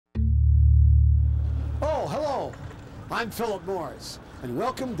I'm Philip Morris, and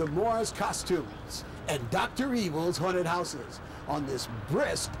welcome to Morris Costumes and Dr. Evil's Haunted Houses on this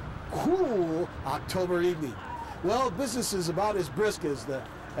brisk, cool October evening. Well, business is about as brisk as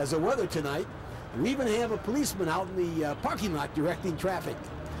the weather tonight, and we even have a policeman out in the parking lot directing traffic.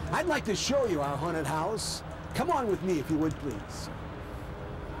 I'd like to show you our haunted house. Come on with me if you would, please.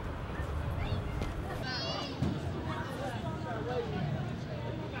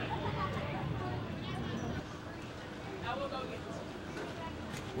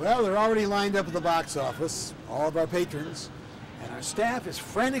 Well, they're already lined up at the box office, all of our patrons, and our staff is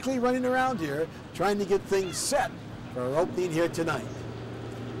frantically running around here trying to get things set for our opening here tonight.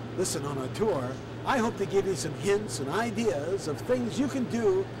 Listen, on our tour, I hope to give you some hints and ideas of things you can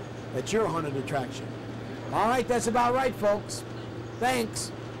do at your haunted attraction. All right, that's about right, folks.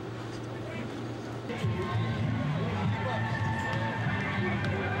 Thanks.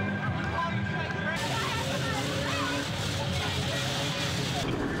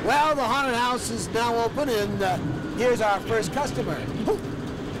 Well, the haunted house is now open, and here's our first customer.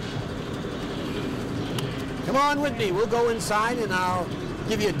 Come on with me. We'll go inside, and I'll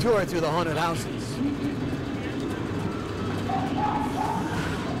give you a tour through the haunted houses.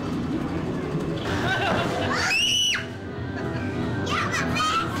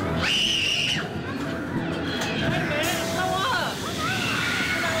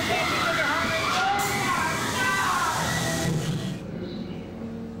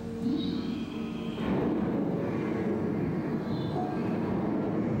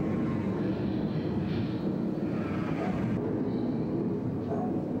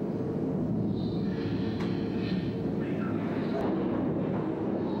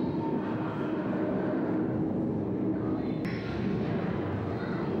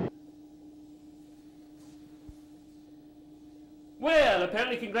 Well,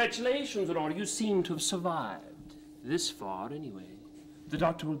 apparently congratulations, Aurora. You seem to have survived. This far, anyway. The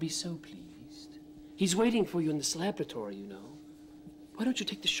doctor will be so pleased. He's waiting for you in this laboratory, you know. Why don't you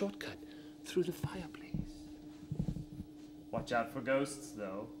take the shortcut through the fireplace? Watch out for ghosts,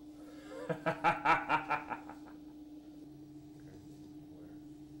 though.